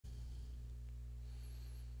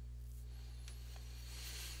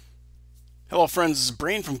Hello friends, this is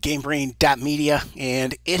Brain from GameBrain.media,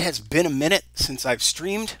 and it has been a minute since I've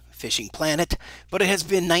streamed Fishing Planet, but it has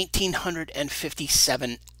been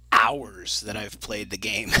 1957 hours that I've played the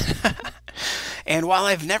game. And while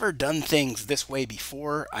I've never done things this way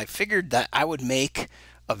before, I figured that I would make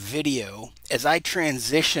a video as I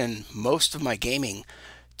transition most of my gaming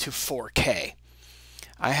to 4K.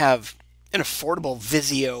 I have an affordable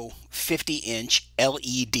Vizio 50-inch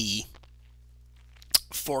LED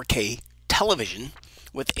 4K television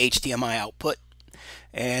with HDMI output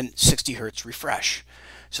and 60 hertz refresh.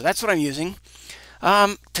 So that's what I'm using.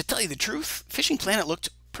 To tell you the truth, Fishing Planet looked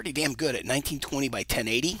pretty damn good at 1920 by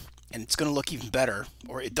 1080, and it's going to look even better,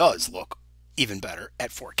 or it does look even better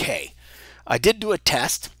at 4K. I did do a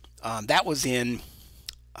test. That was in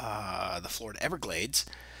the Florida Everglades.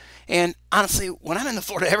 And honestly, when I'm in the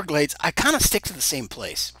Florida Everglades, I kind of stick to the same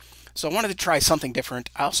place. So I wanted to try something different.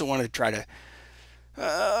 I also wanted to try to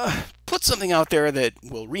put something out there that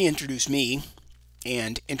will reintroduce me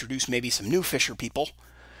and introduce maybe some new fisher people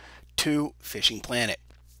to Fishing Planet.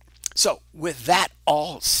 So with that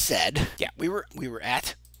all said, yeah, we were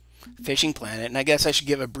at Fishing Planet, and I guess I should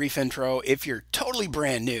give a brief intro. If you're totally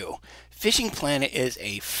brand new, Fishing Planet is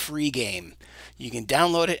a free game. You can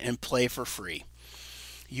download it and play for free.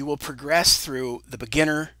 You will progress through the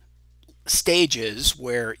beginner stages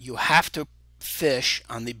where you have to fish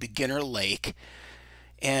on the beginner lake,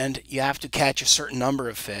 and you have to catch a certain number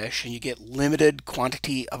of fish, and you get limited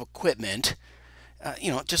quantity of equipment.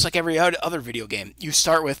 Just like every other video game, you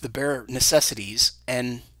start with the bare necessities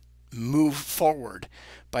and move forward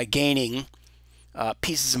by gaining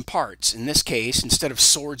pieces and parts. In this case, instead of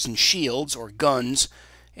swords and shields or guns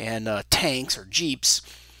and tanks or jeeps,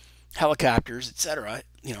 helicopters, etc.,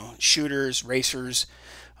 shooters, racers,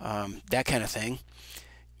 that kind of thing,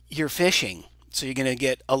 you're fishing. So you're going to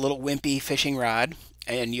get a little wimpy fishing rod,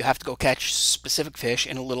 and you have to go catch specific fish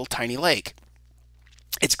in a little tiny lake.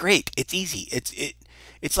 It's great. It's easy.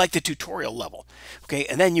 It's like the tutorial level. Okay,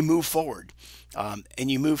 and then you move forward, and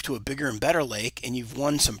you move to a bigger and better lake, and you've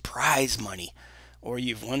won some prize money, or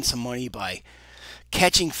you've won some money by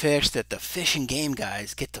catching fish that the fish and game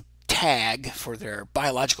guys get to tag for their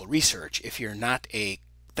biological research. If you're not the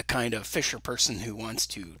kind of fisher person who wants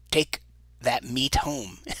to take that meat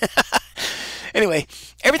home. Anyway,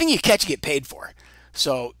 everything you catch you get paid for.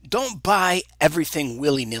 So don't buy everything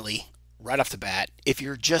willy-nilly right off the bat if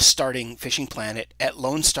you're just starting Fishing Planet at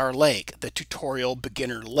Lone Star Lake, the tutorial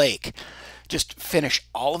beginner lake. Just finish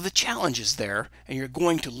all of the challenges there, and you're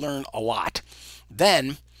going to learn a lot.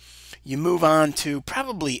 Then you move on to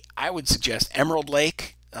probably, I would suggest, Emerald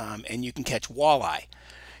Lake, and you can catch walleye.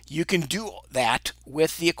 You can do that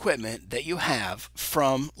with the equipment that you have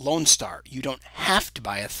from Lone Star. You don't have to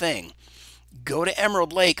buy a thing. Go to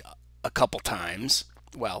Emerald Lake a couple times.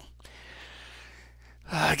 Well,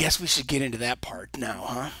 I guess we should get into that part now,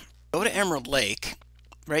 huh? Go to Emerald Lake,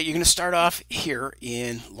 right? You're going to start off here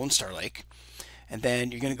in Lone Star Lake, and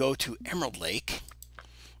then you're going to go to Emerald Lake,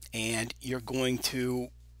 and you're going to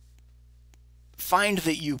find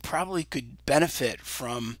that you probably could benefit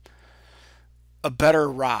from a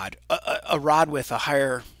better rod, a rod with a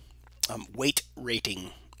higher weight rating,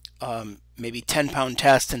 maybe 10-pound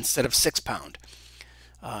test instead of 6-pound.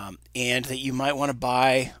 And that you might want to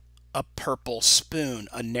buy a purple spoon,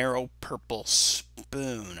 a narrow purple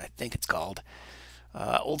spoon, I think it's called,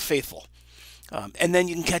 Old Faithful. And then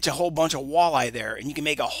you can catch a whole bunch of walleye there, and you can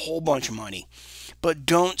make a whole bunch of money. But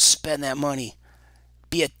don't spend that money.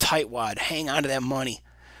 Be a tightwad. Hang on to that money.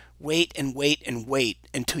 Wait and wait and wait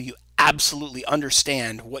until you absolutely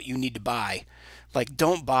understand what you need to buy. Like,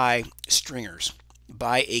 don't buy stringers.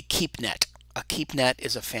 Buy a keep net. A keep net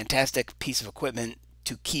is a fantastic piece of equipment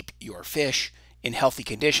to keep your fish in healthy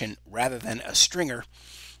condition rather than a stringer.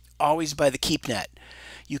 Always buy the keep net.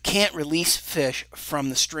 You can't release fish from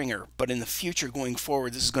the stringer, but in the future going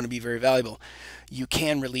forward, this is going to be very valuable. You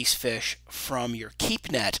can release fish from your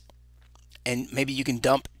keep net, and maybe you can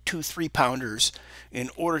dump 2-3 pounders in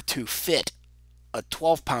order to fit a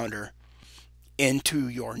 12-pounder into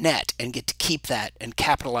your net and get to keep that and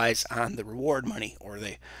capitalize on the reward money or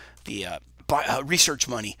the research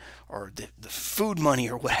money or the food money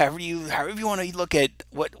or however you want to look at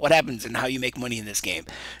what happens and how you make money in this game,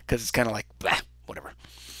 because it's kind of like whatever.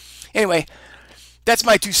 Anyway, that's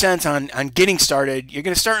my 2 cents on getting started. You're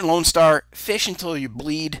going to start in Lone Star, fish until you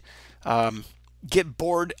bleed, get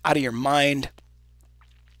bored out of your mind.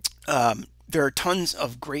 There are tons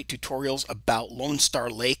of great tutorials about Lone Star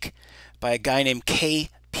Lake by a guy named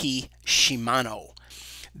K.P. Shimano.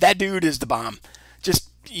 That dude is the bomb.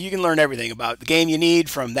 You can learn everything about the game you need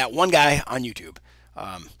from that one guy on YouTube.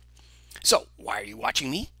 So why are you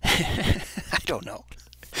watching me? I don't know.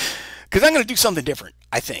 Because I'm going to do something different,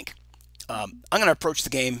 I think. I'm going to approach the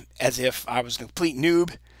game as if I was a complete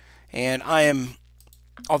noob, and I am,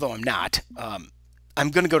 although I'm not,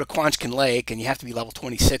 I'm going to go to Quanchkin Lake, and you have to be level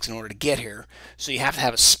 26 in order to get here. So you have to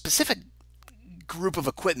have a specific group of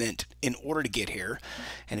equipment in order to get here.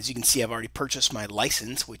 And as you can see, I've already purchased my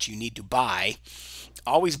license, which you need to buy.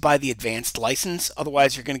 Always buy the advanced license,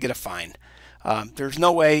 otherwise you're going to get a fine. There's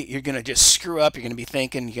no way you're going to just screw up. You're going to be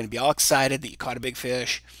thinking, you're going to be all excited that you caught a big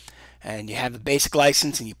fish, and you have the basic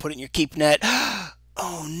license and you put it in your keep net.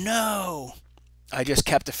 Oh no! I just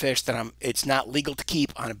kept a fish that it's not legal to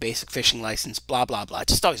keep on a basic fishing license, blah, blah, blah.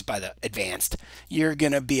 Just always buy the advanced. You're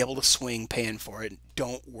going to be able to swing paying for it.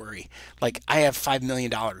 Don't worry. Like, I have $5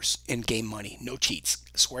 million in game money. No cheats.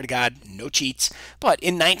 I swear to God, no cheats. But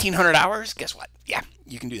in 1,900 hours, guess what? Yeah,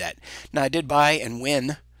 you can do that. Now, I did buy and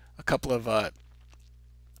win a couple of, what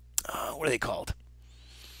are they called?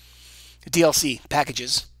 DLC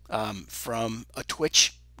packages from a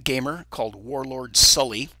Twitch gamer called Warlord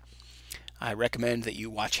Sully. I recommend that you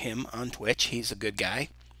watch him on Twitch. He's a good guy.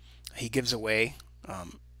 He gives away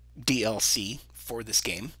DLC for this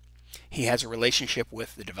game. He has a relationship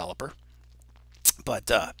with the developer. But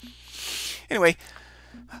anyway,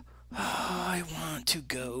 I want to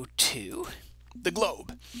go to the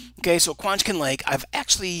globe. Okay, so Quanchkin Lake, I've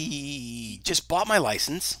actually just bought my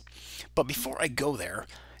license. But before I go there,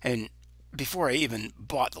 and before I even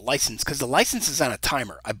bought the license, because the license is on a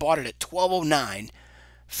timer. I bought it at 12:09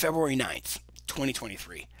 February 9th,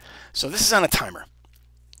 2023. So this is on a timer.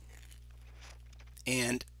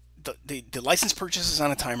 And the license purchase is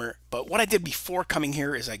on a timer. But what I did before coming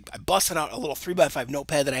here is I busted out a little 3x5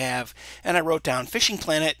 notepad that I have, and I wrote down Fishing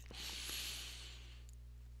Planet,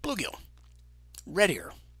 bluegill, red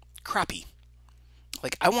ear, crappie.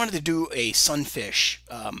 Like, I wanted to do a sunfish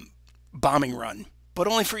bombing run, but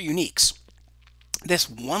only for uniques. This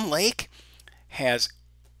one lake has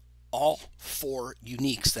all 4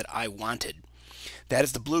 uniques that I wanted. That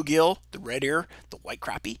is the bluegill, the red ear, the white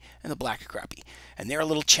crappie, and the black crappie. And they're a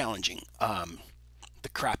little challenging. The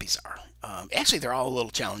crappies are. Actually, they're all a little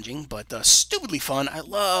challenging, but stupidly fun. I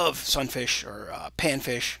love sunfish or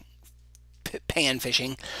panfish, pan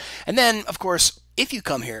fishing. And then, of course, if you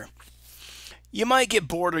come here, you might get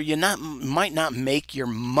bored, or you might not make your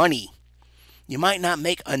money. You might not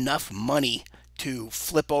make enough money to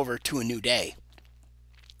flip over to a new day.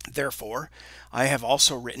 Therefore, I have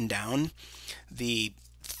also written down the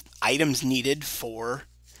items needed for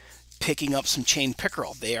picking up some chain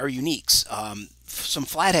pickerel. They are uniques. Some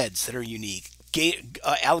flatheads that are unique.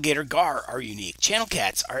 Alligator gar are unique. Channel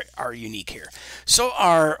cats are unique here. So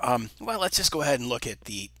are, well, let's just go ahead and look at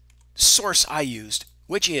the source I used,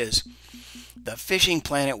 which is the Fishing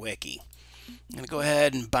Planet Wiki. I'm going to go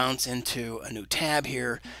ahead and bounce into a new tab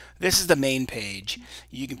here. This is the main page.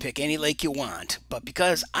 You can pick any lake you want, but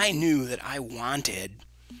because I knew that I wanted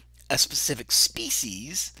a specific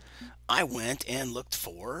species, I went and looked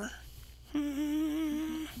for, well,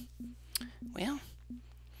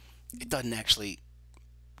 it doesn't actually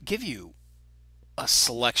give you a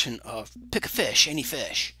selection of pick a fish, any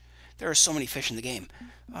fish. There are so many fish in the game.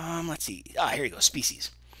 Let's see. Here you go,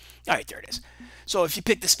 species. All right, there it is. So if you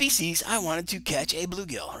pick the species, I wanted to catch a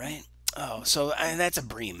bluegill, right? Oh, so that's a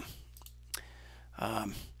bream.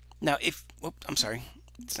 Now, I'm sorry,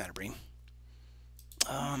 it's not a bream.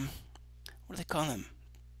 What do they call them?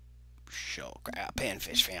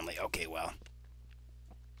 Panfish family. Okay, well,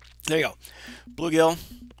 there you go. Bluegill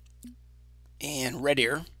and red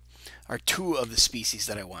ear are 2 of the species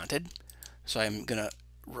that I wanted. So I'm gonna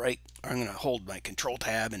hold my control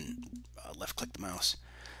tab and left click the mouse.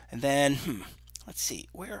 And then, let's see,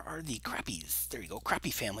 where are the crappies? There you go,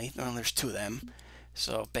 crappie family. Well, there's 2 of them.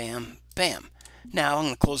 So, bam, bam. Now, I'm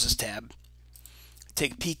going to close this tab.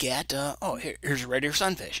 Take a peek at, here's a red ear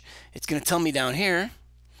sunfish. It's going to tell me down here,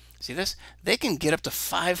 see this? They can get up to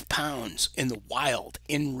 5 pounds in the wild,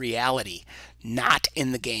 in reality, not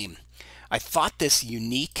in the game. I thought this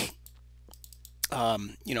unique,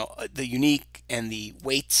 the unique and the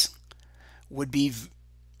weights would be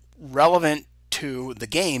relevant to the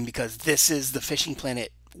game because this is the Fishing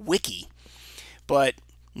Planet Wiki. But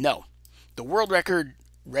no, the world record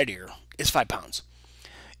red ear is 5 pounds.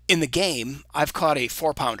 In the game, I've caught a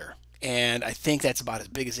 4-pounder, and I think that's about as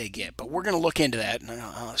big as they get. But we're going to look into that, and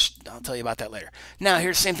I'll tell you about that later. Now,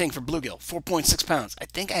 here's the same thing for bluegill, 4.6 pounds. I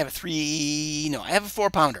think I have I have a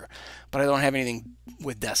 4-pounder, but I don't have anything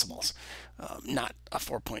with decimals, not a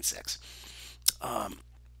 4.6.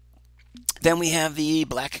 Then we have the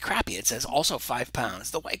black crappie. It says also 5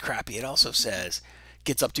 pounds. The white crappie, it also says,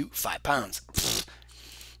 gets up to 5 pounds.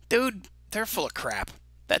 Dude, they're full of crap.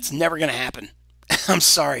 That's never going to happen. I'm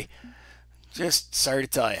sorry. Just sorry to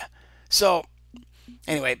tell you. So,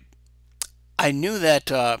 anyway, I knew that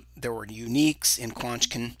there were uniques in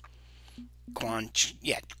Quanchkin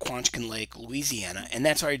Lake, Louisiana, and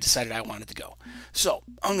that's where I decided I wanted to go. So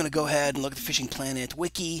I'm going to go ahead and look at the Fishing Planet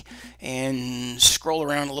wiki and scroll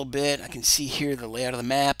around a little bit. I can see here the layout of the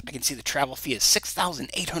map. I can see the travel fee is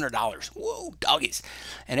 $6,800. Whoa, doggies.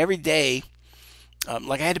 And every day,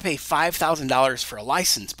 like I had to pay $5,000 for a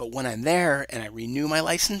license, but when I'm there and I renew my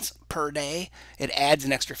license per day, it adds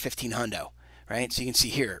an extra 15 hundo, right? So you can see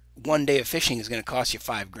here, 1 day of fishing is going to cost you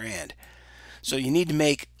 $5,000. So you need to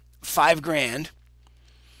make $5,000.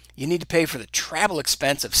 You need to pay for the travel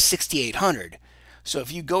expense of $6,800. So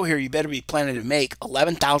if you go here, you better be planning to make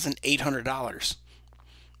 $11,800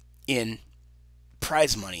 in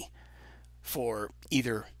prize money for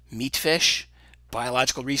either meat fish,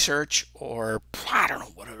 biological research, or I don't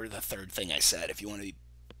know, whatever the third thing I said. If you want to,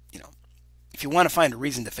 if you want to find a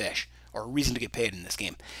reason to fish or a reason to get paid in this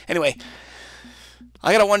game. Anyway,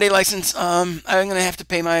 I got a 1 day license. I'm going to have to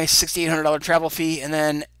pay my $6,800 travel fee, and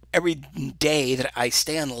then every day that I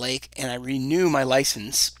stay on the lake and I renew my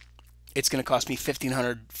license, it's going to cost me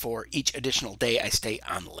 $1,500 for each additional day I stay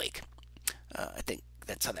on the lake. I think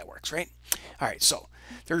that's how that works, right? All right, so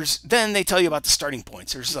then they tell you about the starting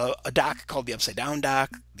points. There's a dock called the Upside Down Dock,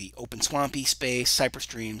 the Open Swampy Space, Cypress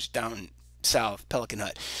Streams, Down South, Pelican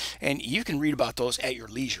Hut, and you can read about those at your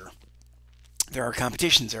leisure. There are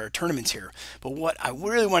competitions, there are tournaments here, but what I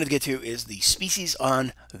really wanted to get to is the species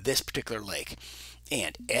on this particular lake.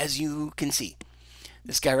 And as you can see,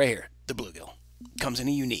 this guy right here, the bluegill, comes in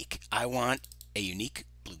a unique. I want a unique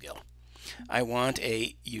bluegill. I want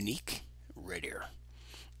a unique red ear.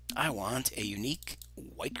 I want a unique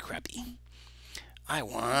white crappie. I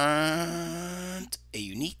want a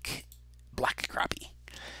unique black crappie.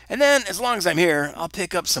 And then, as long as I'm here, I'll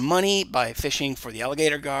pick up some money by fishing for the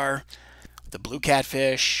alligator gar, the blue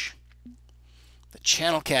catfish, the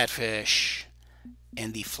channel catfish,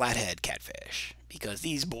 and the flathead catfish. Because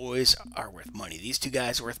these boys are worth money. These two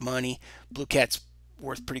guys are worth money. Blue cat's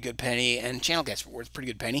worth pretty good penny, and channel cat's worth pretty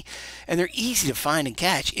good penny. And they're easy to find and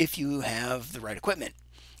catch if you have the right equipment.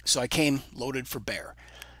 So I came loaded for bear.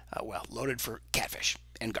 Loaded for catfish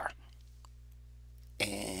and gar.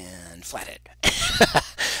 And flathead.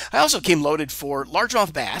 I also came loaded for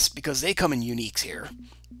largemouth bass because they come in uniques here.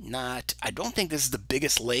 I don't think this is the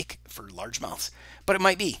biggest lake for largemouths, but it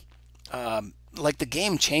might be. Like the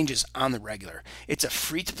game changes on the regular. It's a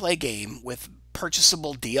free-to-play game with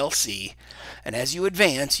purchasable DLC, and as you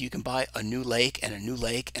advance, you can buy a new lake and a new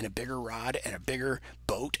lake and a bigger rod and a bigger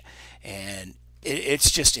boat, and it's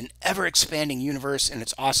just an ever-expanding universe, and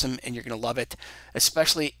it's awesome, and you're going to love it,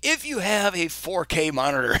 especially if you have a 4K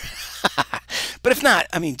monitor. But if not,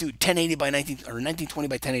 I mean, dude, 1080 by 19 or 1920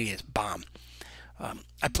 by 1080 is bomb.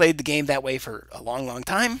 I played the game that way for a long, long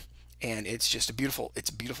time, and it's just it's beautiful.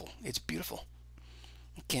 It's beautiful.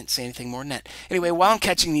 I can't say anything more than that. Anyway, while I'm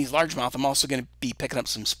catching these largemouth, I'm also going to be picking up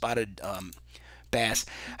some spotted bass.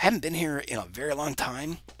 I haven't been here in a very long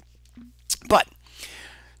time, but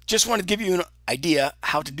just wanted to give you an idea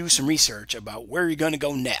how to do some research about where you're going to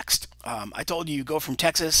go next. I told you go from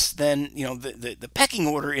Texas, then the pecking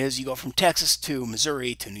order is you go from Texas to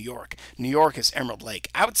Missouri to New York. New York is Emerald Lake.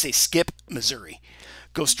 I would say skip Missouri.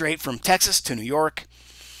 Go straight from Texas to New York.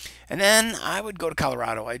 And then I would go to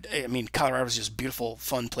Colorado. I mean, Colorado's just a beautiful,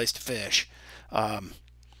 fun place to fish. And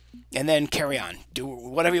then carry on. Do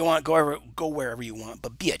whatever you want. Go wherever you want.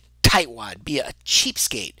 But be a tightwad. Be a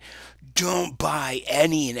cheapskate. Don't buy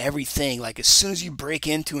any and everything. Like as soon as you break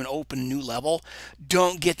into an open new level,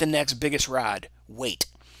 don't get the next biggest rod. Wait.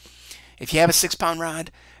 If you have a 6-pound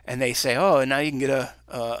rod and they say, oh, now you can get an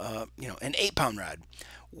 8-pound rod.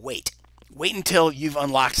 Wait. Wait until you've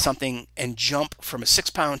unlocked something and jump from a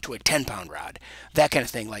 6-pound to a 10-pound rod. That kind of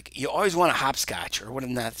thing. Like, you always want a hopscotch, or what?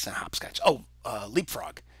 That's not hopscotch. Oh,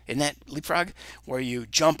 leapfrog. Isn't that leapfrog? Where you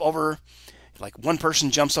jump over, like one person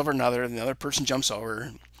jumps over another, and the other person jumps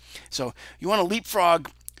over. So you want to leapfrog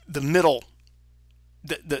the middle.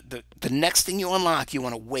 The next thing you unlock, you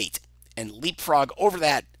want to wait and leapfrog over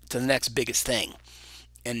that to the next biggest thing.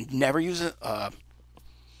 And never use a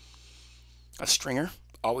stringer.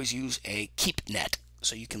 Always use a keep net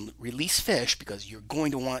so you can release fish, because you're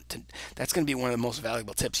going to want to. That's going to be one of the most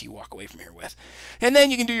valuable tips you walk away from here with. And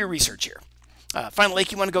then you can do your research here. Find a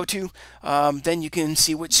lake you want to go to. Then you can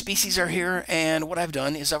see which species are here. And what I've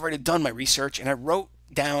done is I've already done my research and I wrote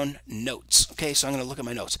down notes. Okay, so I'm going to look at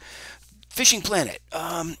my notes. Fishing Planet.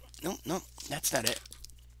 No, that's not it.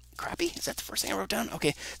 Crappie? Is that the first thing I wrote down?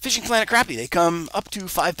 Okay, Fishing Planet crappie. They come up to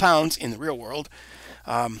 5 pounds in the real world.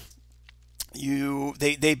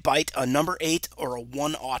 They bite a number 8 or a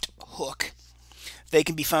 1/0 hook. They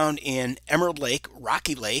can be found in Emerald Lake,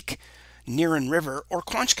 Rocky Lake, Nerin River, or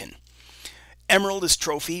Quanchkin. Emerald is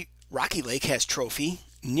trophy, Rocky Lake has trophy,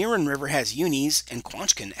 Nerin River has unis, and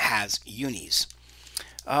Quanchkin has unis.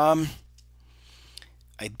 I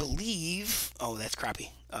believe, oh, that's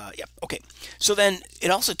crappie. Yep, okay. So then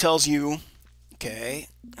it also tells you, okay,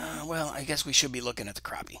 well, I guess we should be looking at the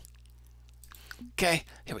crappie. Okay,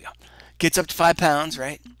 here we go. Gets up to 5 pounds,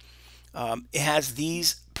 right? It has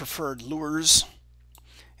these preferred lures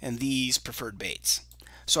and these preferred baits.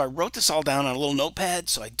 So I wrote this all down on a little notepad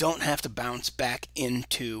so I don't have to bounce back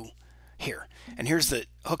into here. And here's the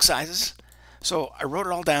hook sizes. So I wrote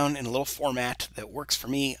it all down in a little format that works for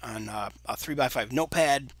me on a 3x5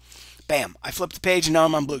 notepad. Bam, I flipped the page and now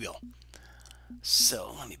I'm on bluegill.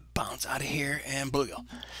 So let me bounce out of here and bluegill.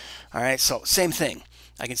 All right, so same thing.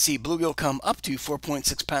 I can see bluegill come up to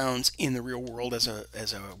 4.6 pounds in the real world as a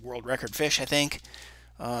world record fish, I think.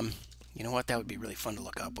 You know what? That would be really fun to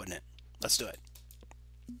look up, wouldn't it? Let's do it.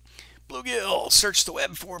 Bluegill. Search the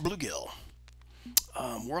web for bluegill.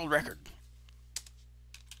 World record.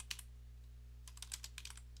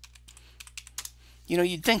 You know,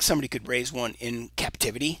 you'd think somebody could raise one in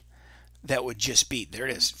captivity that would just be, there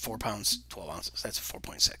it is, 4 pounds, 12 ounces. That's a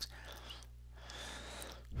 4.6.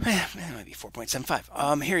 That might be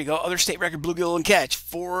 4.75. Here you go. Other state record bluegill and catch,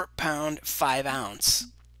 4 pound, 5 ounce.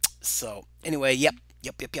 So anyway, yep.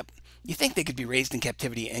 You think they could be raised in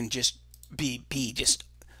captivity and just be just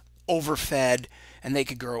overfed and they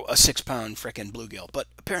could grow a 6 pound frickin' bluegill, but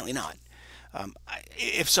apparently not.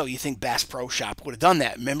 If so, you think Bass Pro Shop would have done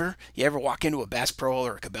that. Remember, you ever walk into a Bass Pro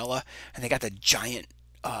or a Cabela and they got the giant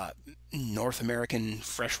North American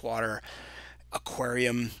freshwater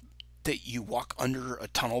aquarium that you walk under a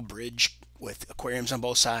tunnel bridge with aquariums on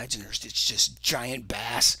both sides, and it's just giant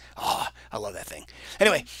bass. Oh, I love that thing.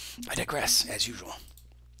 Anyway, I digress as usual.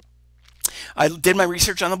 I did my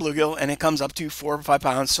research on the bluegill and it comes up to 4 or 5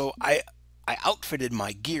 pounds, so I outfitted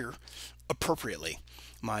my gear appropriately.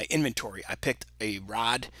 My inventory, I picked a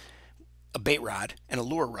rod, a bait rod, and a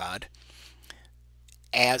lure rod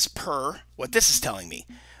as per what this is telling me.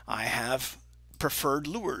 I have preferred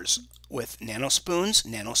lures with nano spoons,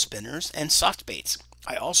 nano spinners, and soft baits.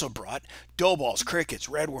 I also brought dough balls, crickets,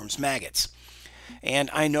 redworms, maggots. And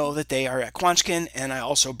I know that they are at Quanchkin, and I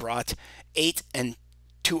also brought 8 and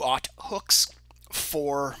 2/0 hooks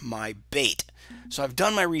for my bait. So I've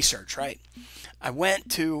done my research, right? I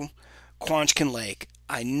went to Quanchkin Lake.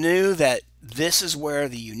 I knew that this is where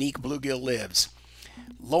the unique bluegill lives.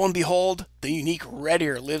 Lo and behold, the unique red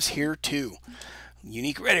ear lives here too.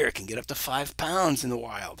 Unique red ear can get up to 5 pounds in the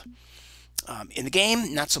wild. In the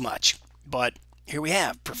game, not so much. But here we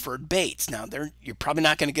have preferred baits. Now, you're probably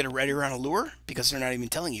not going to get a red ear on a lure because they're not even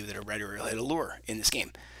telling you that a red ear will hit a lure in this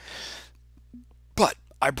game. But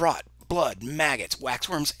I brought blood, maggots,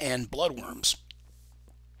 waxworms, and bloodworms.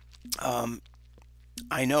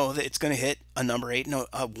 I know that it's going to hit a number 8 and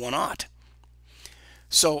a 1/0.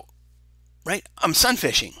 So, right, I'm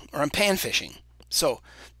sunfishing or I'm pan fishing. So,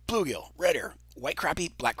 bluegill, red ear, white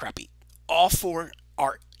crappie, black crappie. All 4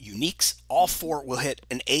 are uniques. All 4 will hit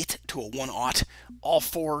an 8 to a 1/0. All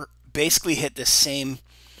 4 basically hit the same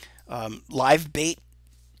live bait.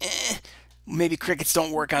 Maybe crickets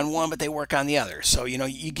don't work on one, but they work on the other. So, you know,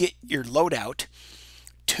 you get your loadout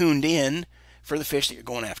tuned in for the fish that you're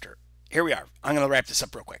going after. Here we are. I'm going to wrap this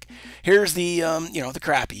up real quick. Here's the, the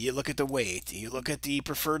crappie. You look at the weight. You look at the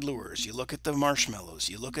preferred lures. You look at the marshmallows.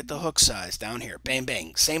 You look at the hook size down here. Bang,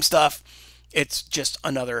 bang. Same stuff. It's just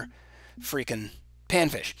another freaking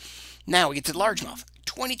panfish. Now we get to the largemouth.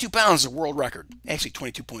 22 pounds is a world record. Actually,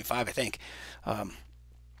 22.5, I think.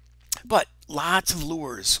 But lots of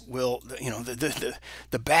lures will,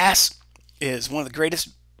 the bass is one of the greatest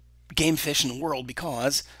game fish in the world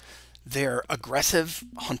because they're aggressive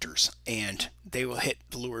hunters and they will hit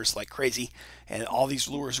the lures like crazy, and all these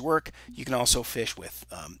lures work. You can also fish with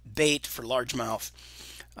bait for largemouth,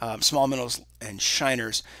 small minnows, and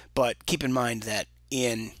shiners, but keep in mind that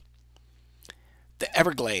in the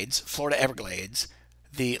Everglades, Florida Everglades,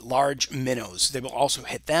 the large minnows, they will also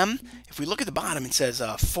hit them. If we look at the bottom, it says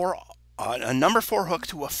a number 4 hook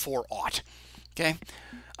to a 4/0. Okay,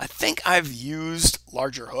 I think I've used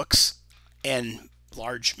larger hooks and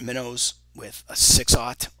large minnows with a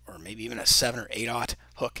 6/0 or maybe even a 7 or 8/0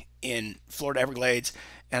 hook in Florida Everglades,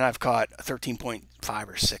 and I've caught a 13.5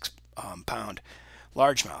 or 6 pound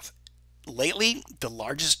largemouth. Lately, the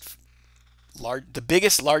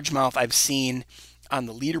biggest largemouth I've seen on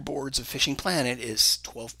the leaderboards of Fishing Planet is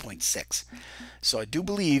 12.6. So I do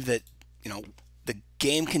believe that, the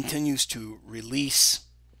game continues to release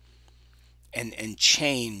and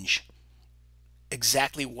change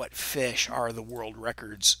exactly what fish are the world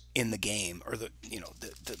records in the game, or the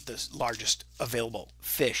the largest available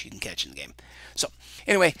fish you can catch in the game. So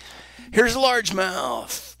anyway, here's a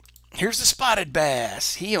largemouth. Here's the spotted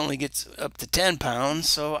bass. He only gets up to 10 pounds,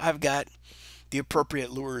 so I've got the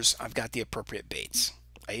appropriate lures. I've got the appropriate baits.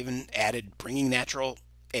 I even added bringing natural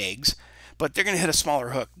eggs, but they're going to hit a smaller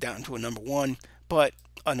hook down to a number 1, but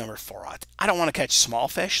a number 4/0. I don't want to catch small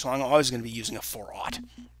fish, so I'm always going to be using a 4/0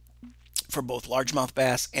 for both largemouth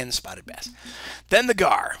bass and the spotted bass. Then the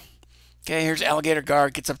gar. Okay, here's alligator gar.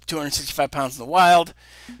 Gets up to 265 pounds in the wild.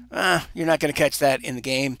 You're not going to catch that in the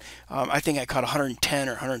game. I think I caught 110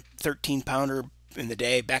 or 113 pounder in the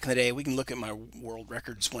day. Back in the day, we can look at my world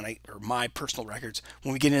records or my personal records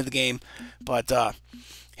when we get into the game. But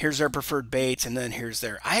here's their preferred baits, and then here's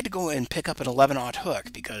their. I had to go and pick up an 11/0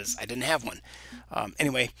 hook because I didn't have one.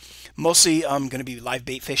 Anyway, mostly I'm going to be live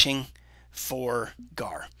bait fishing for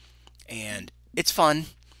gar, and it's fun.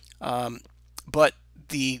 But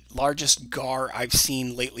the largest gar I've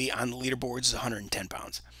seen lately on the leaderboards is 110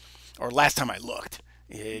 pounds. Or last time I looked.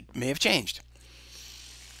 It may have changed.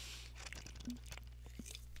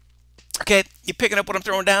 Okay, you picking up what I'm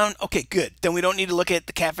throwing down? Okay, good. Then we don't need to look at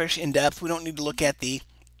the catfish in depth. We don't need to look at the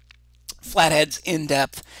flatheads in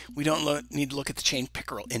depth. We don't need to look at the chain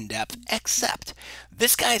pickerel in depth, except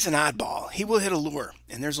this guy's an oddball. He will hit a lure,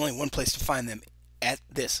 and there's only one place to find them at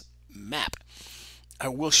this map. I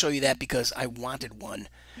will show you that because I wanted one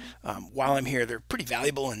while I'm here. They're pretty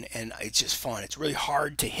valuable, and it's just fun. It's really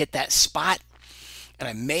hard to hit that spot, and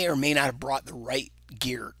I may or may not have brought the right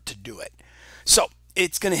gear to do it. So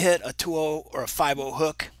it's going to hit a 2.0 or a 5.0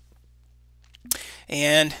 hook,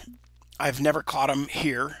 and I've never caught them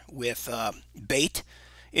here with bait.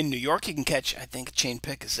 In New York, you can catch, I think, a chain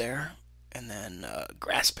pick is there, and then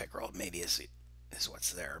grass pickerel maybe is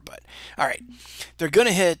what's there. But all right, they're going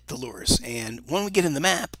to hit the lures, and when we get in the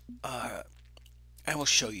map, I will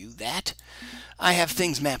show you that I have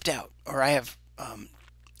things mapped out, or I have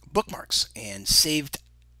bookmarks and saved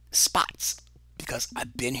spots because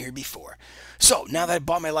I've been here before. So now that I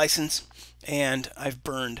bought my license and I've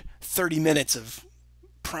burned 30 minutes of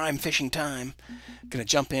prime fishing time, I'm going to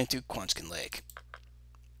jump into Quanchkin Lake.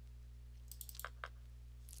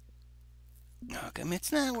 How come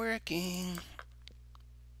it's not working?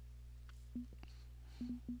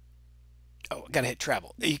 Oh, I gotta hit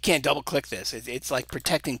travel. You can't double click this. It's like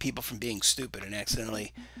protecting people from being stupid and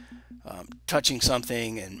accidentally touching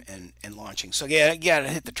something and launching. So yeah, you gotta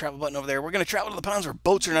hit the travel button over there. We're gonna travel to the ponds where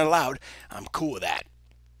boats are not allowed. I'm cool with that.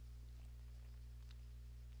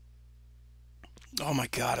 Oh my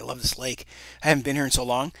God, I love this lake. I haven't been here in so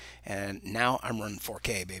long, and now I'm running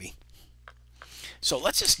 4K, baby. So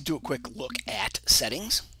let's just do a quick look at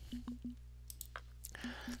settings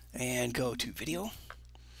and go to video.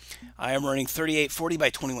 I am running 3840 by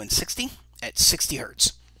 2160 at 60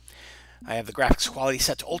 Hertz. I have the graphics quality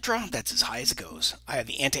set to ultra. That's as high as it goes. I have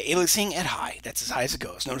the anti-aliasing at high. That's as high as it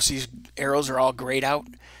goes. Notice these arrows are all grayed out.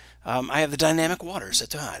 I have the dynamic water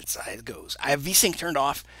set to high. That's as high as it goes. I have VSync turned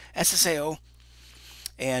off, SSAO,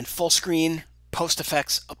 and full screen post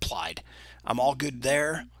effects applied. I'm all good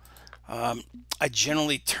there. I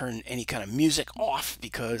generally turn any kind of music off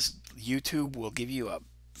because YouTube will give you a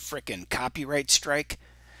frickin' copyright strike,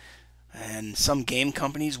 and some game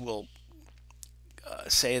companies will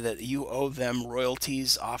say that you owe them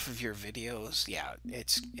royalties off of your videos. Yeah,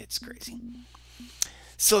 it's crazy.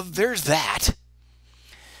 So there's that,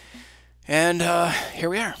 and here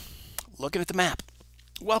we are, looking at the map.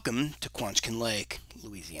 Welcome to Quanchkin Lake,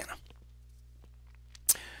 Louisiana.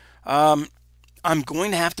 I'm going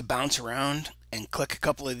to have to bounce around and click a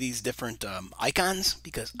couple of these different icons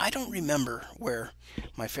because I don't remember where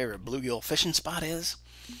my favorite bluegill fishing spot is.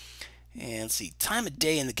 And let's see, time of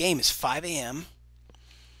day in the game is 5 a.m.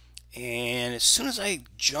 And as soon as I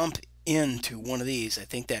jump into one of these, I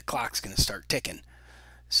think that clock's going to start ticking.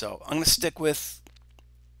 So I'm going to stick with,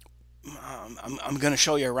 I'm going to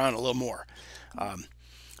show you around a little more.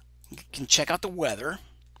 You can check out the weather,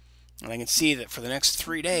 and I can see that for the next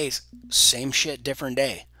 3 days, same shit, different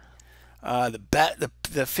day.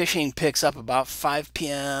 The fishing picks up about 5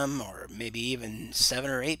 p.m. or maybe even 7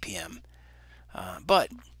 or 8 p.m.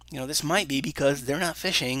 But you know, this might be because they're not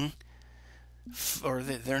fishing, or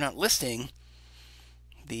they're not listing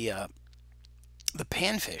the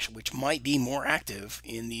panfish, which might be more active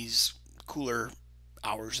in these cooler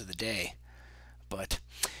hours of the day. But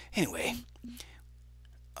anyway,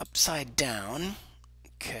 upside down.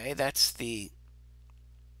 Okay, that's the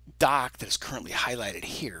dock that is currently highlighted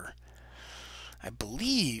here. I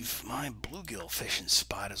believe my bluegill fishing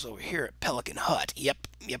spot is over here at Pelican Hut. Yep.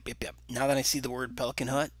 Now that I see the word Pelican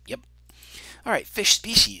Hut, yep. All right, fish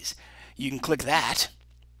species. You can click that,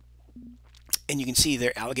 and you can see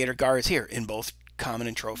their alligator gar is here in both common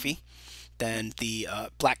and trophy. Then the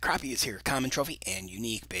black crappie is here, common, trophy, and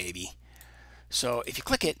unique, baby. So if you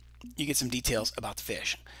click it, you get some details about the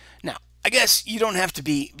fish. Now, I guess you don't have to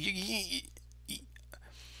be...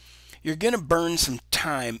 You're going to burn some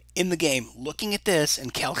time in the game looking at this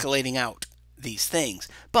and calculating out these things.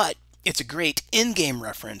 But it's a great in-game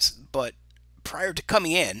reference. But prior to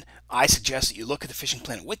coming in, I suggest that you look at the Fishing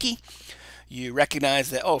Planet Wiki. You recognize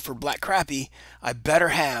that, oh, for black crappie, I better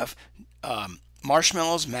have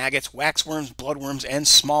marshmallows, maggots, waxworms, bloodworms, and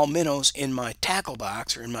small minnows in my tackle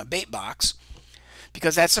box or in my bait box,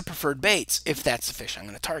 because that's the preferred baits if that's the fish I'm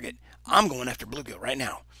going to target. I'm going after bluegill right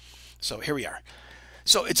now. So here we are.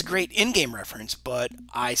 So it's a great in-game reference, but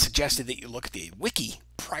I suggested that you look at the wiki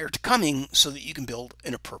prior to coming so that you can build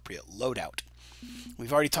an appropriate loadout.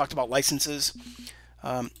 We've already talked about licenses.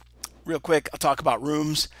 Real quick, I'll talk about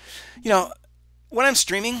rooms. You know, when I'm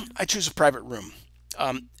streaming, I choose a private room.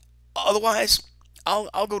 Otherwise,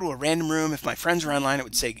 I'll go to a random room. If my friends are online, it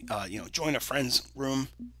would say, join a friend's room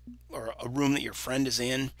or a room that your friend is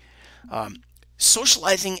in.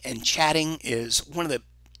 Socializing and chatting is one of the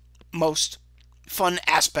most fun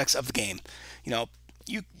aspects of the game. You know,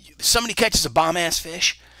 somebody catches a bomb-ass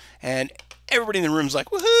fish, and everybody in the room's like,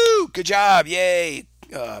 woohoo, good job, yay,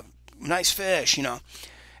 nice fish, you know,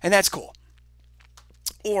 and that's cool.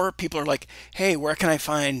 Or people are like, hey, where can I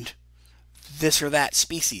find this or that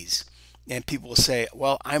species? And people will say,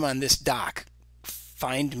 well, I'm on this dock.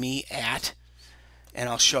 Find me at, and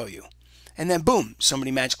I'll show you. And then boom,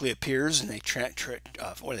 somebody magically appears, and they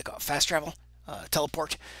what do they call it? Fast travel,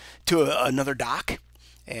 teleport to another dock,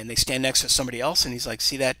 and they stand next to somebody else, and he's like,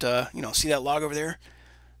 see that, see that log over there,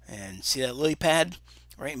 and see that lily pad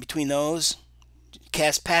right in between those.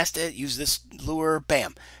 Cast past it, use this lure,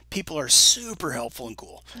 bam. People are super helpful and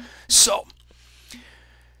cool. So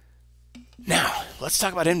now let's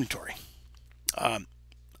talk about inventory.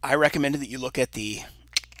 I recommended that you look at the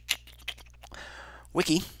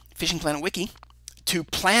wiki, Fishing Planet Wiki, to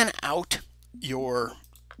plan out your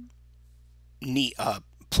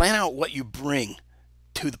plan out what you bring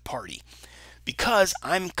to the party, because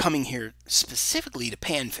I'm coming here specifically to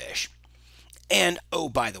panfish. And oh,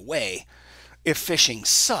 by the way, if fishing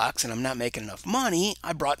sucks and I'm not making enough money,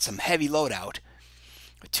 I brought some heavy loadout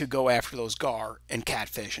to go after those gar and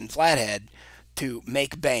catfish and flathead to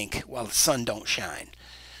make bank while the sun don't shine.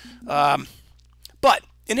 But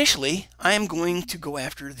initially, I am going to go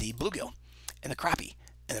after the bluegill and the crappie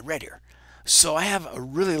and the red ear. So I have a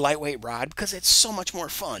really lightweight rod because it's so much more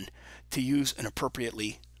fun to use an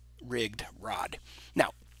appropriately rigged rod. Now,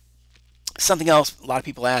 something else a lot of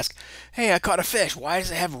people ask, hey, I caught a fish. Why does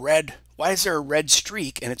it have red? Why is there a red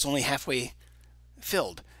streak and it's only halfway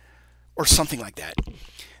filled? Or something like that.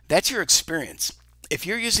 That's your experience. If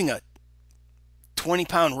you're using a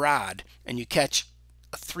 20-pound rod and you catch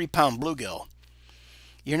a 3-pound bluegill,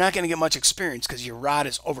 you're not going to get much experience because your rod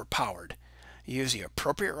is overpowered. You use the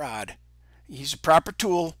appropriate rod. You use the proper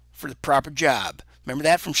tool for the proper job. Remember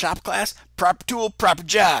that from shop class? Proper tool, proper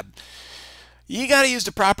job. You got to use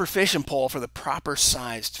the proper fishing pole for the proper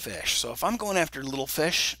sized fish. So if I'm going after little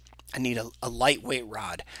fish, I need a lightweight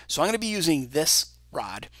rod. So I'm going to be using this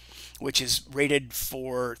rod, which is rated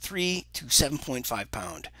for 3 to 7.5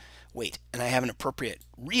 pound weight. And I have an appropriate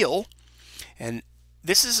reel. And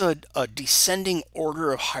this is a descending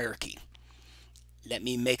order of hierarchy. Let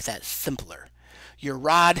me make that simpler. Your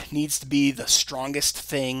rod needs to be the strongest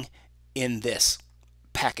thing in this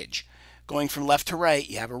package. Going from left to right,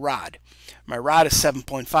 you have a rod. My rod is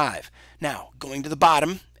 7.5. Now, going to the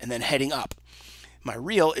bottom and then heading up. My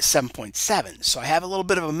reel is 7.7, so I have a little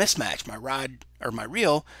bit of a mismatch. My rod or my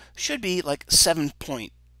reel should be like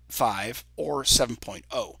 7.5 or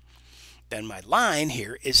 7.0. Then my line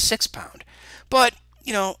here is 6 pound. But,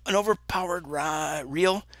 you know, an overpowered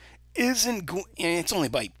reel isn't going, it's only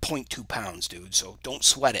by 0.2 pounds, dude, so don't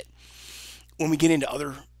sweat it. When we get into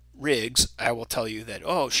other rigs, I will tell you that,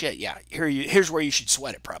 oh shit, yeah, here's where you should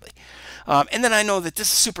sweat it probably. And then I know that this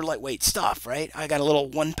is super lightweight stuff, right? I got a little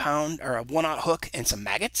 1 pound or a 1/0 hook and some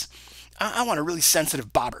maggots. I want a really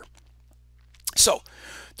sensitive bobber. So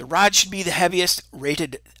the rod should be the heaviest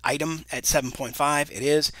rated item at 7.5. It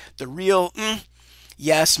is. The reel,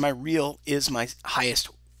 yes, my reel is my highest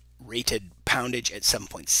rated poundage at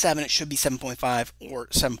 7.7. It should be 7.5 or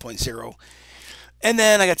 7.0. And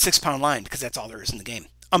then I got 6 pound line because that's all there is in the game.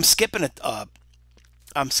 I'm skipping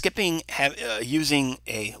using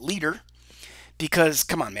a leader because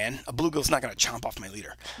come on, man, a bluegill's not going to chomp off my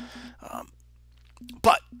leader.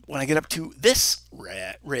 But when I get up to this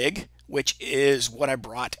rig, which is what I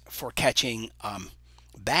brought for catching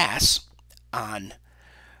bass on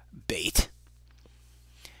bait,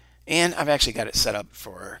 and I've actually got it set up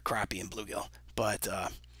for crappie and bluegill, but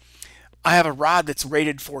I have a rod that's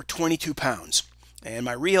rated for 22 pounds, and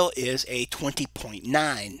my reel is a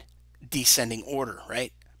 20.9 descending order,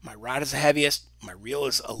 right? My rod is the heaviest, my reel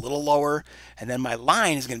is a little lower, and then my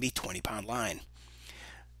line is going to be 20-pound line,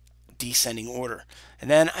 descending order. And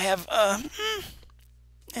then I have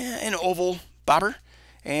an oval bobber,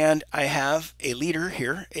 and I have a leader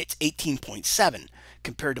here. It's 18.7.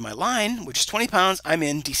 Compared to my line, which is 20 pounds, I'm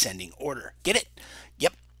in descending order. Get it?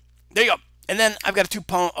 Yep. There you go. And then I've got a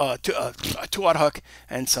 2-aught hook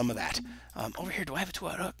and some of that. Over here, do I have a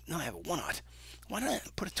 2-aught hook? No, I have a 1-aught. Why don't I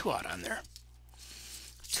put a 2-aught on there?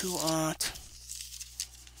 2-aught.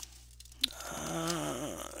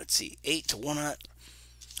 Let's see, 8 to 1-aught.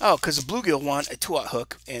 Oh, because the bluegill want a 2-aught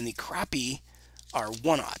hook and the crappie are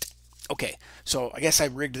 1-aught. Okay, so I guess I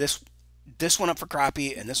rigged this one up for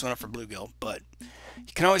crappie and this one up for bluegill, but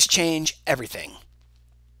you can always change everything.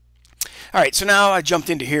 All right, so now I jumped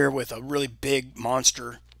into here with a really big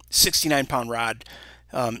monster 69-pound rod,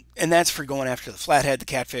 and that's for going after the flathead, the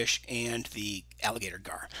catfish, and the alligator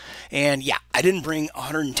gar. And yeah, I didn't bring a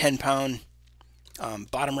 110-pound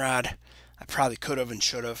bottom rod. I probably could have and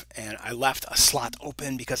should have, and I left a slot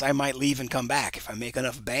open because I might leave and come back. If I make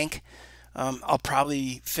enough bank, I'll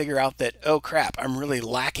probably figure out that, oh crap, I'm really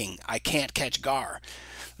lacking. I can't catch gar.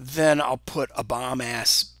 Then I'll put a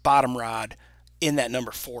bomb-ass bottom rod in that number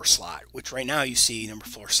 4 slot, which right now you see number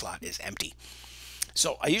 4 slot is empty.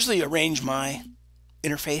 So I usually arrange my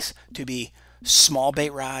interface to be small bait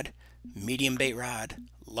rod, medium bait rod,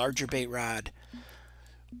 larger bait rod,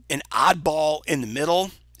 an oddball in the middle,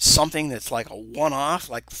 something that's like a one-off,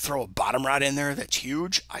 like throw a bottom rod in there that's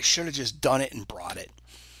huge. I should have just done it and brought it.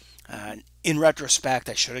 In retrospect,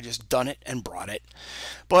 I should have just done it and brought it.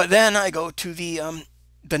 But then I go to the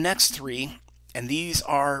next 3, and these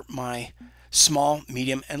are my small,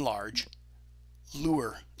 medium, and large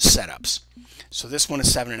lure setups. So this one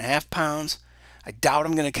is 7.5 pounds. I doubt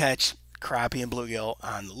I'm going to catch crappie and bluegill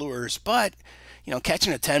on the lures, but you know,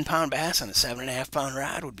 catching a 10-pound bass on a 7.5-pound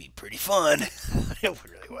rod would be pretty fun. It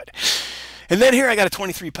really would. And then here I got a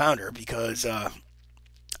 23-pounder because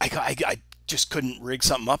I just couldn't rig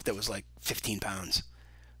something up that was like 15 pounds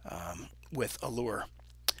with a lure.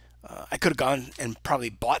 I could have gone and probably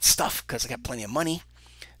bought stuff because I got plenty of money,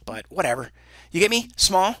 but whatever. You get me?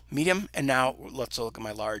 Small, medium, and now let's look at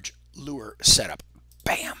my large lure setup.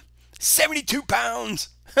 Bam! 72 pounds!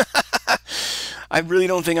 I really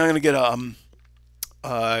don't think I'm going to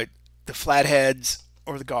get the flatheads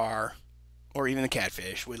or the gar or even the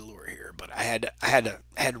catfish with a lure here, but I had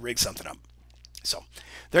to rig something up. So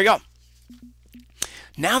there you go.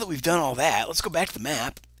 Now that we've done all that, let's go back to the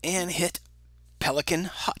map and hit Pelican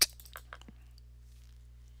Hut.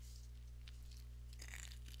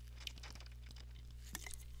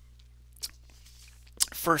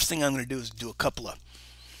 First thing I'm going to do is do a couple of,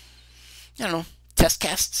 I don't know, test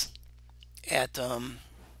casts at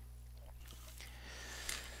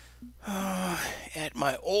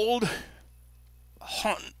my old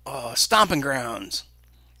stomping grounds.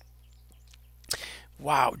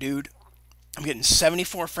 Wow, dude. I'm getting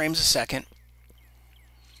 74 frames a second,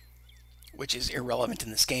 which is irrelevant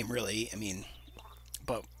in this game, really. I mean,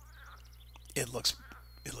 but it looks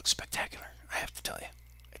spectacular. I have to tell you,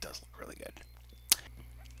 it does look really good.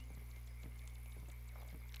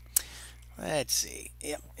 Let's see.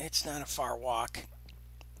 Yep, it's not a far walk.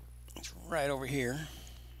 It's right over here.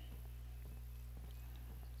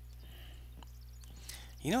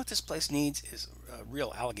 You know what this place needs is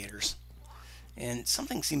real alligators. And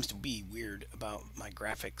something seems to be weird about my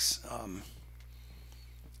graphics.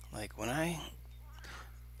 Like when I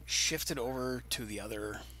shifted over to the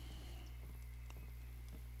other,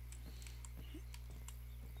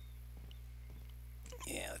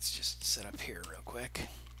 yeah, let's just set up here real quick.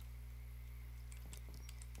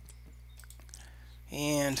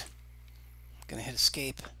 And I'm gonna hit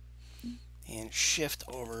escape and shift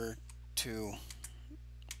over to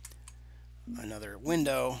another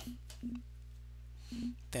window,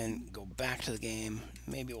 then go back to the game.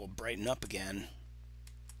 Maybe it will brighten up again.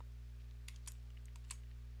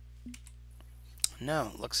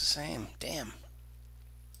 No, it looks the same. Damn.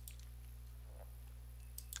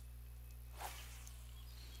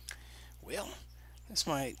 Well, this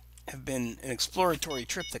might have been an exploratory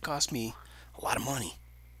trip that cost me a lot of money.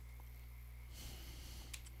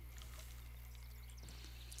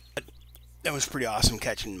 But that was pretty awesome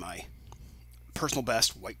catching my personal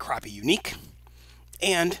best white crappie unique,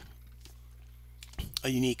 and a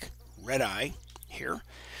unique red eye here.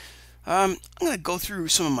 I'm going to go through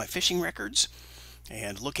some of my fishing records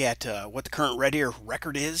and look at what the current red ear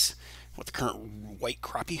record is, what the current white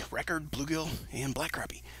crappie record, bluegill, and black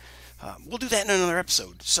crappie. We'll do that in another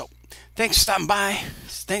episode. So, thanks for stopping by.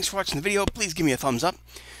 Thanks for watching the video. Please give me a thumbs up.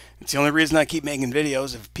 It's the only reason I keep making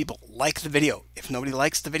videos, if people like the video. If nobody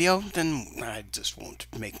likes the video, then I just won't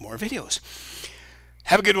make more videos.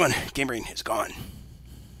 Have a good one. GameBrain is gone.